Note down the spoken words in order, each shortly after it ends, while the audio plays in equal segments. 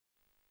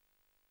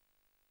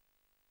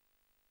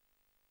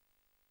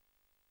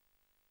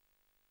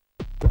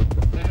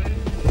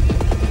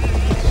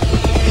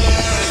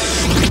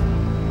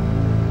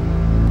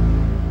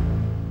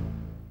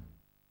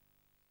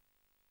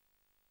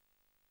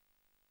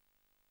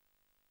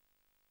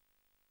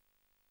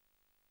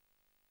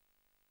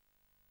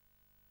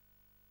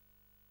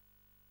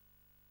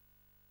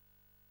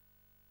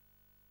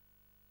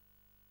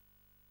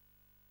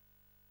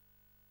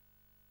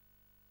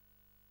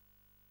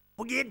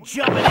We get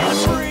jumping and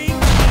free.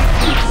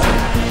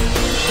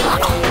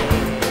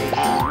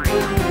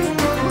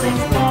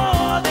 It's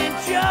more than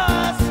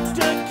just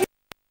a...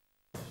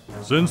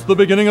 Since the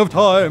beginning of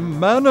time,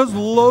 man has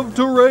loved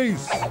to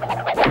race.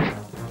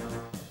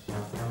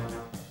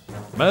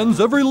 Man's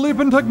every leap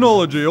in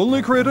technology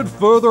only created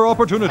further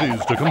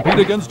opportunities to compete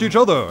against each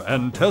other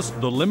and test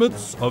the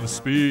limits of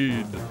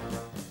speed.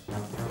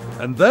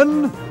 And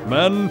then,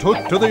 man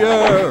took to the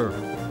air.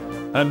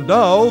 And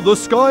now, the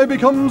sky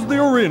becomes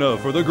the arena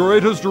for the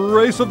greatest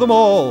race of them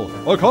all,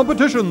 a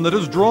competition that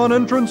has drawn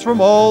entrants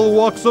from all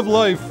walks of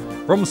life,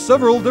 from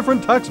several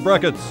different tax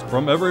brackets,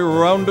 from every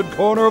rounded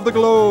corner of the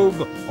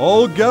globe,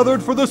 all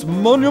gathered for this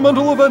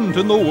monumental event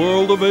in the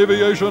world of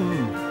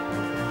aviation.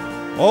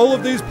 All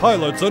of these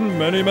pilots and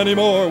many, many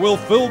more will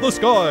fill the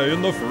sky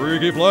in the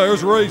Freaky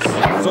Flyers race.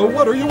 So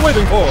what are you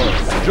waiting for?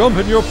 Jump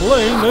in your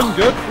plane and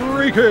get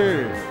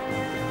freaky!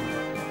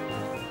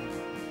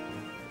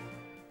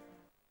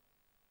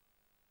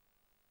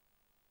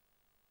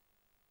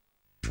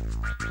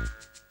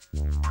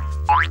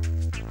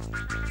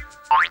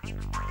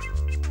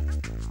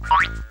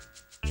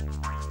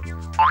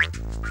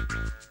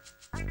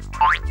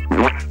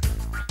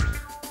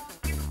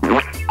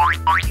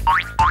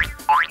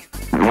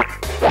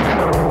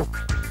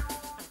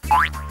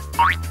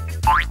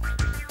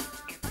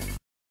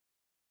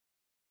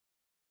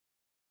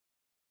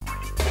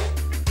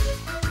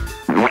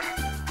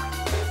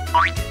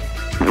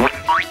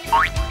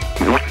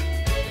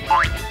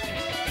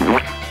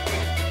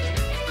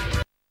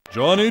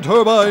 Johnny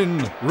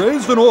Turbine.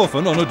 Raised an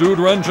orphan on a dude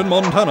ranch in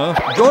Montana,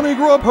 Johnny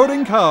grew up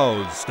herding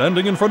cows,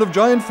 standing in front of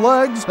giant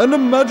flags, and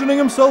imagining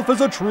himself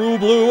as a true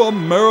blue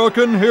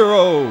American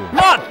hero.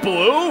 Not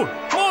blue!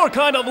 More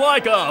kind of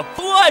like a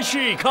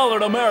fleshy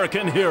colored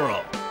American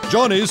hero.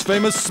 Johnny's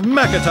famous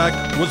smack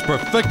attack was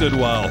perfected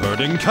while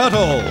herding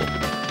cattle.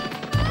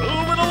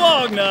 Moving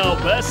along now,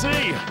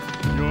 Bessie.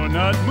 You're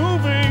not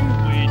moving.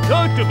 We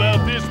talked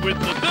about this with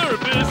the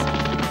therapist.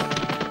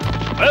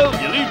 Well,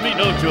 you leave me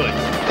no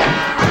choice.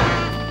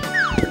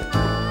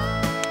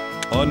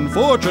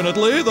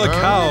 Unfortunately, the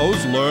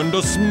cows learned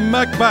to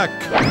smack back.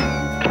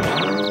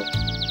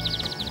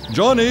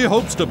 Johnny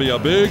hopes to be a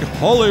big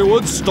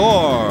Hollywood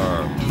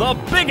star. The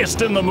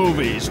biggest in the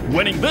movies.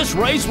 Winning this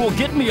race will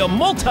get me a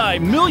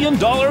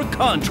multi-million-dollar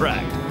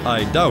contract.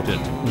 I doubt it.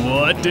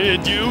 What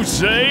did you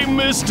say,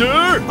 mister?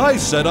 I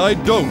said I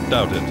don't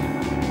doubt it.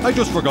 I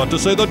just forgot to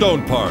say the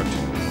don't part.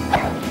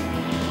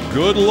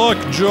 Good luck,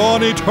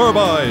 Johnny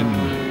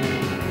Turbine.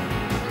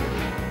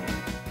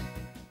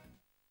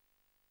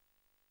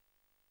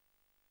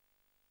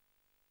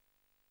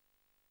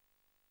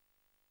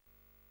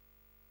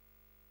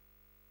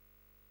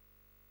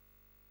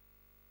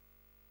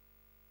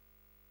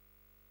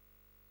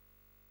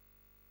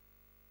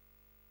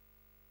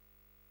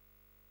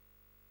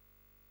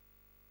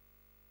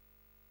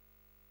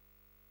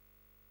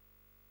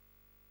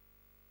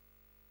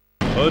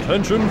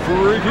 Attention,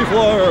 Freaky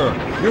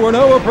Flyer! You are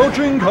now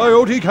approaching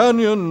Coyote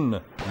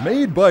Canyon.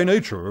 Made by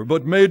nature,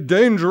 but made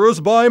dangerous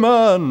by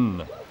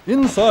man.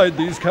 Inside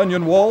these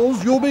canyon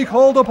walls, you'll be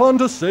called upon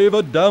to save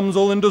a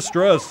damsel in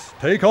distress,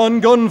 take on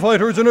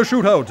gunfighters in a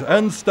shootout,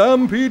 and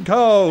stampede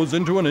cows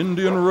into an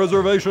Indian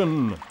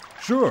reservation.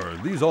 Sure,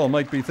 these all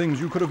might be things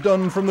you could have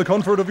done from the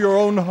comfort of your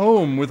own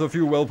home with a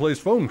few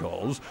well-placed phone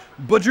calls,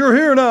 but you're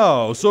here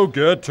now, so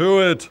get to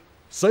it.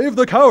 Save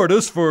the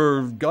cowardice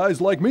for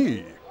guys like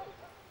me.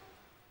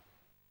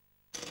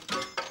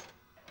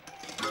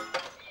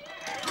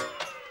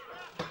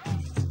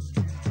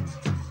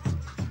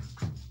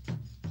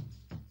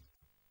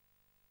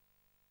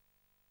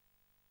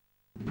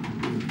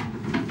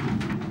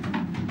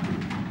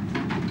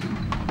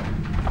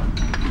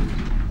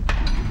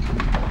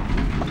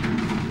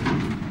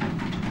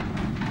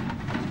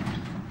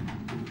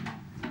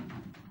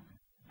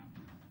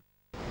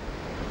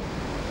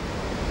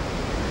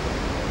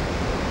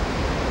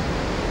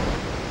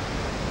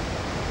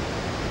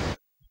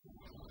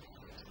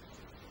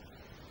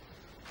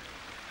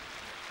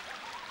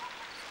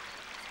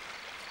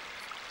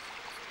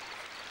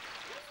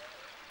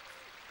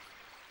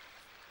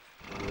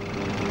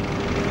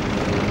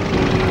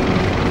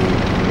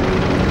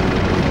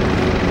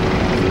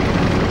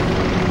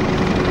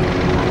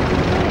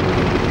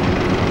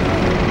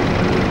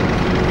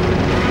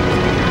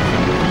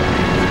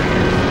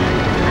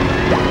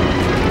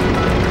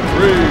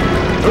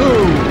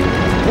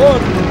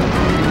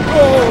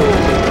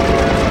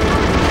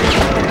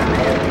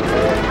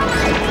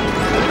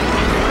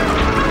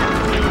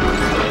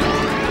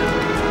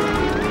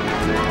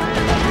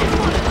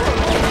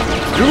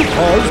 You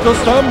caused a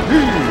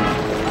stampede!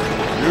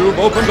 You've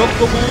opened up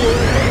the world!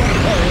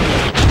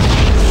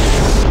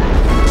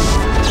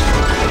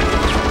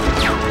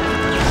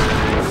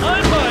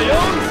 I'm my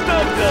own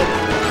stunt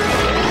double!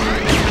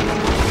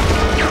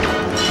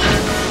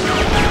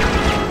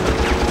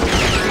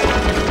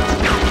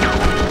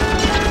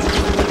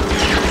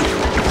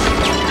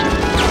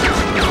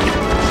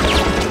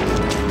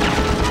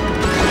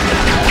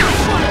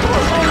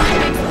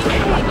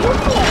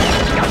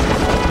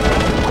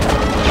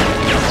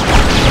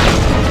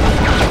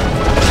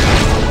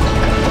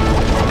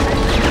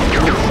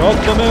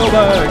 got the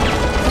mailbag.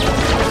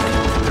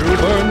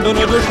 You've earned an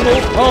additional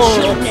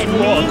power-up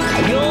slot.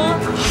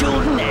 You're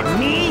shooting at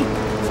me?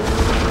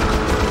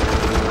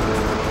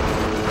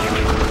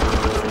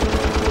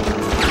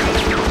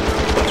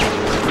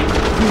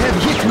 You have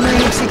hit my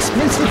most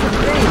expensive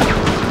upgrade.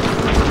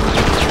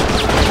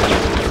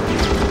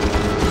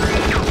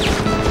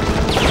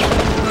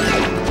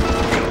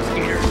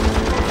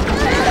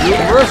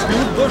 You've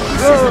rescued the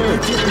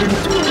sheriff.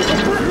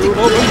 You've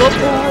opened up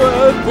the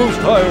Red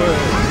Boost Highway.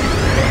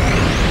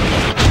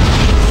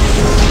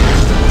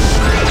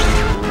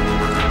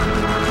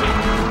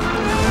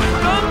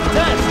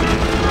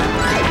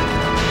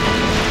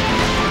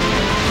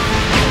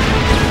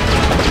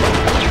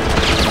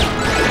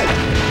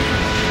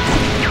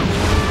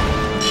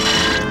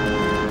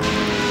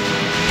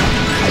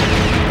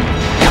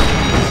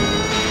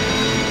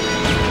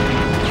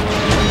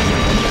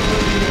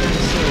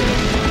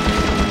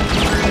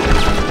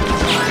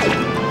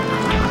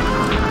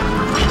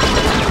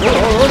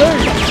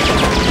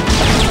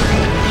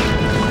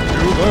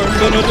 You've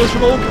earned an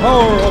additional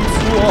power-up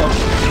slot.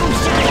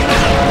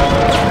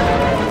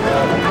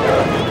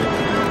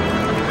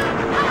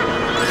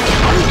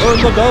 Return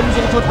the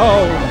damsel to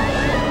town.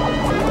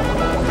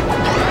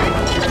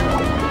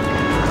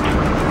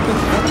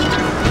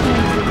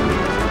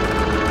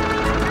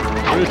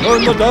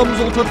 Return the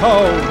damsel to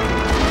town.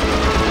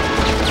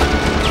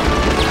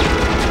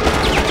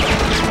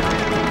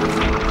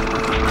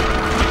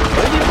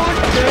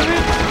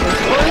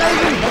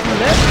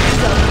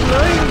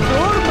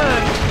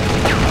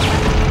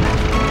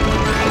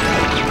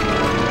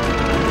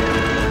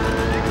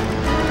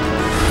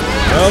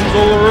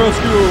 Damsel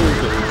rescued!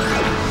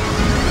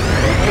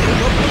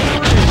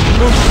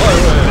 Moose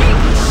Highway!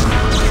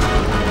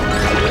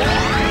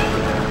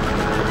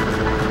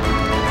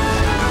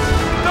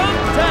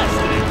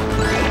 Fantastic!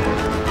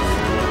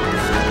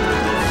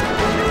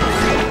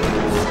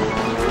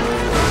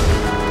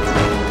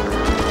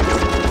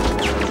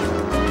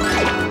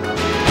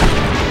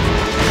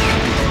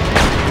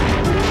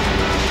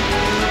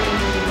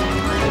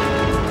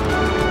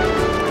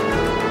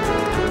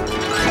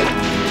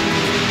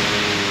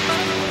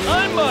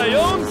 I'm my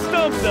own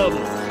stunt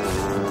double.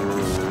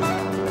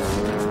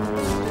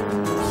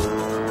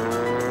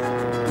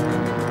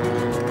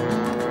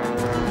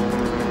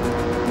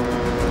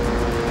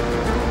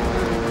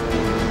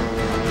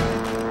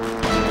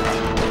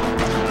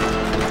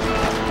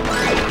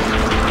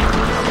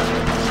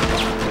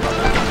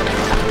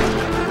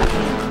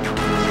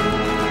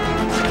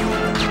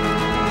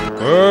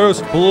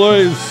 First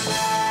place!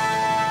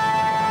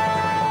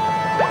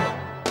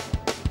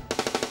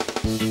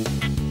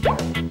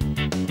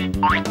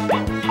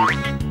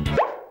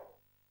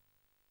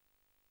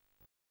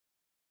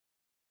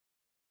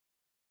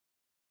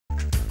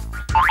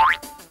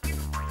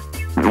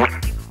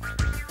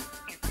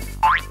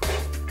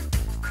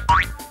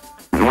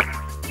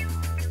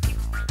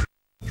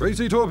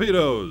 Tracy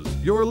Torpedoes,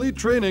 your elite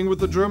training with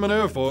the German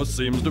Air Force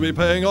seems to be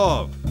paying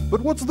off.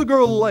 But what's the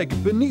girl like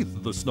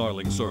beneath the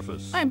snarling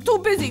surface? I'm too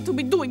busy to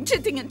be doing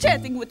chitting and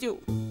chatting with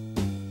you.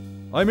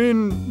 I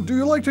mean, do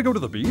you like to go to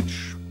the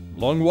beach?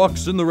 Long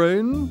walks in the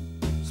rain?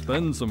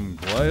 Spend some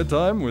quiet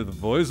time with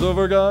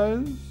voiceover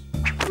guys?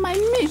 My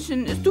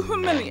mission is to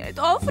humiliate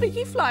all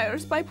freaky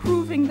flyers by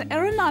proving the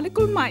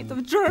aeronautical might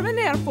of German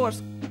Air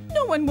Force.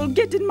 No one will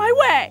get in my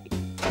way.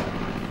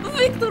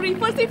 Victory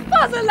for the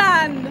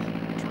fatherland!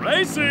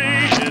 Tracy,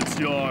 it's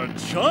your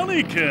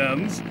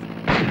Johnny-Kims.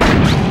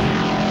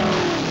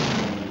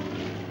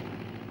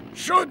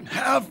 Should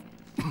have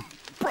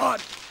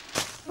brought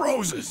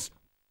roses.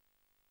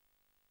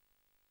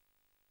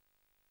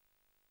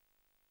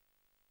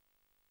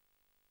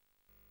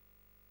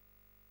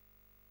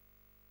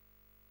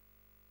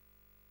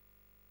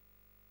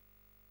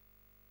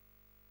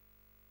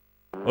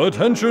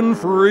 Attention,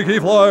 freaky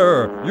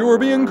flyer! You are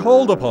being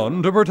called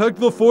upon to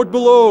protect the fort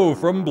below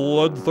from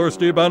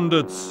bloodthirsty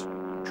bandits.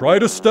 Try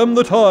to stem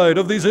the tide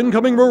of these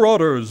incoming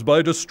marauders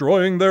by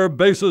destroying their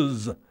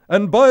bases,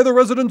 and buy the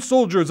resident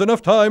soldiers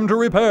enough time to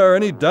repair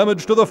any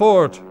damage to the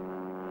fort.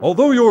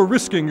 Although you're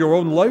risking your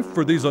own life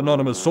for these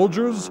anonymous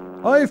soldiers,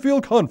 I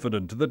feel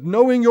confident that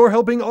knowing you're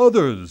helping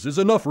others is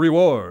enough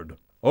reward.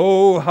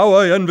 Oh, how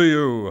I envy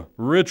you,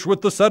 rich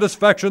with the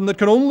satisfaction that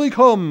can only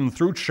come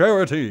through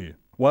charity,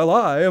 while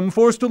I am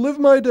forced to live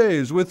my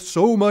days with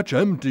so much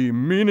empty,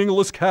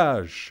 meaningless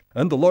cash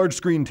and the large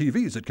screen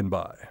TVs it can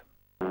buy.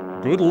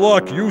 Good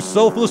luck, you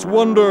selfless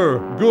wonder!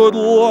 Good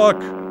luck!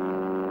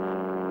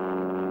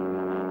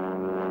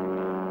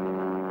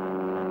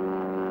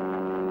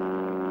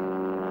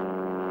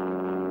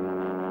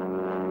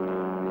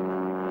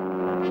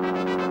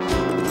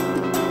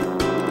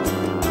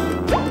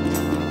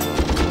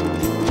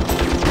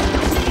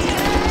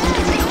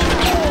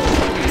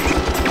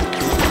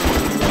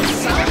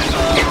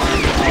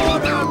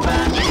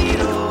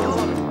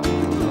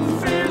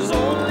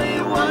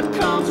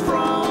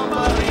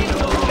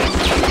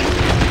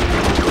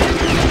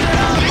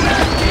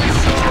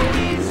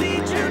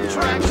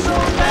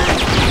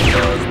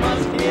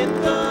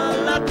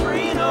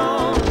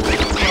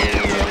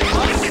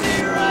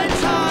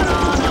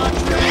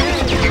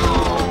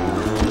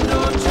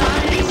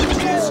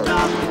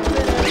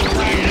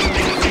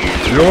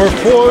 Your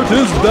fort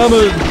is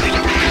damaged.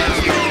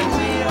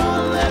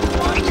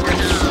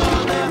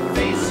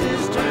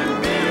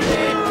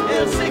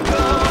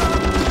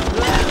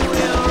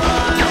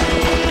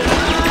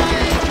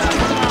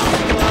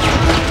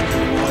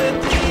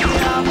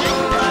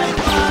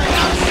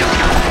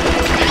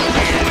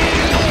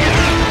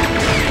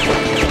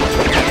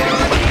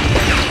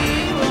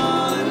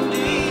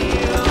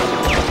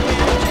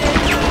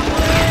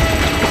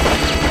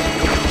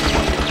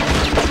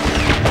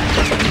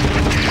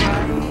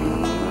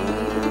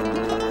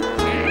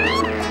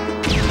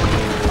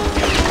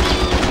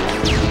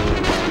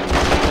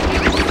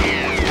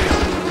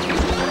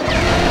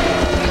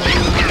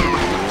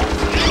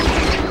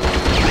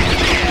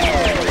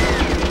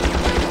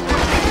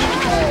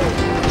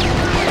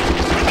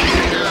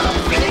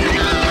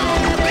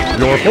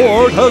 Your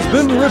fort has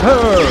been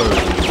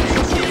repaired!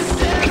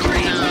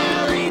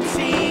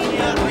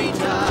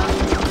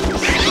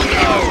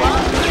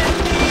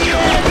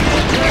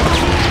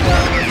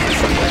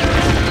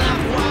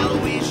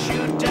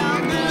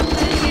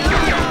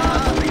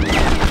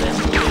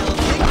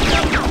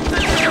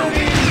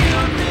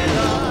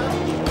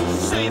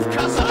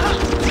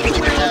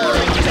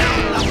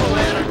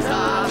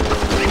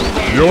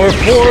 Your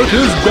fort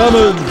is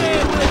damaged!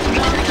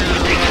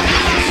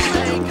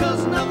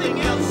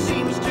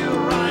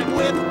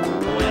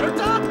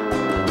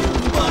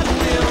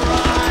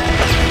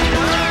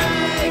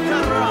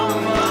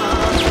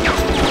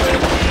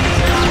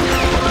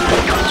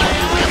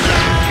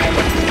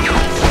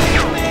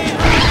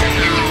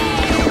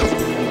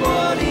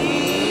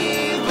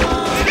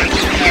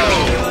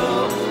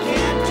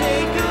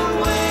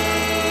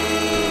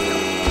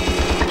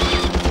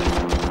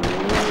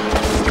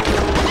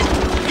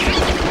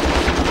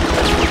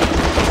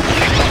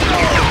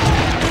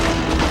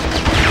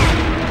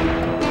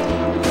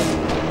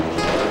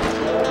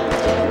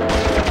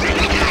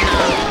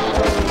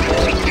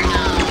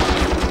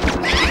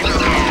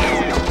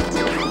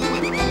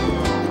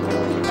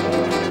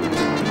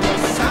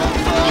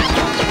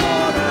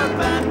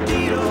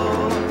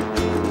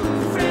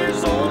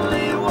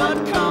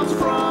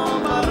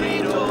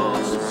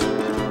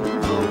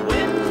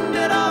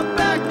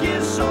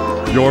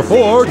 Your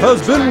fort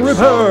has been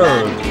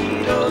repaired!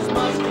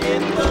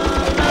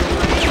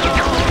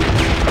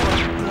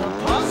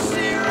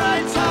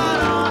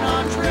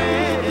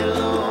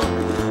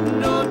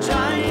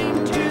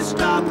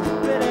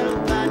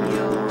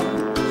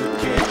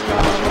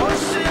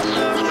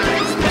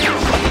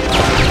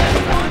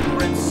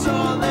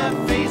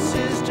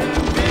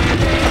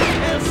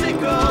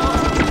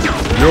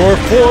 Your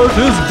fort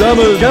is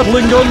damaged!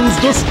 Gatling guns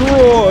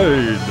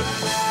destroyed!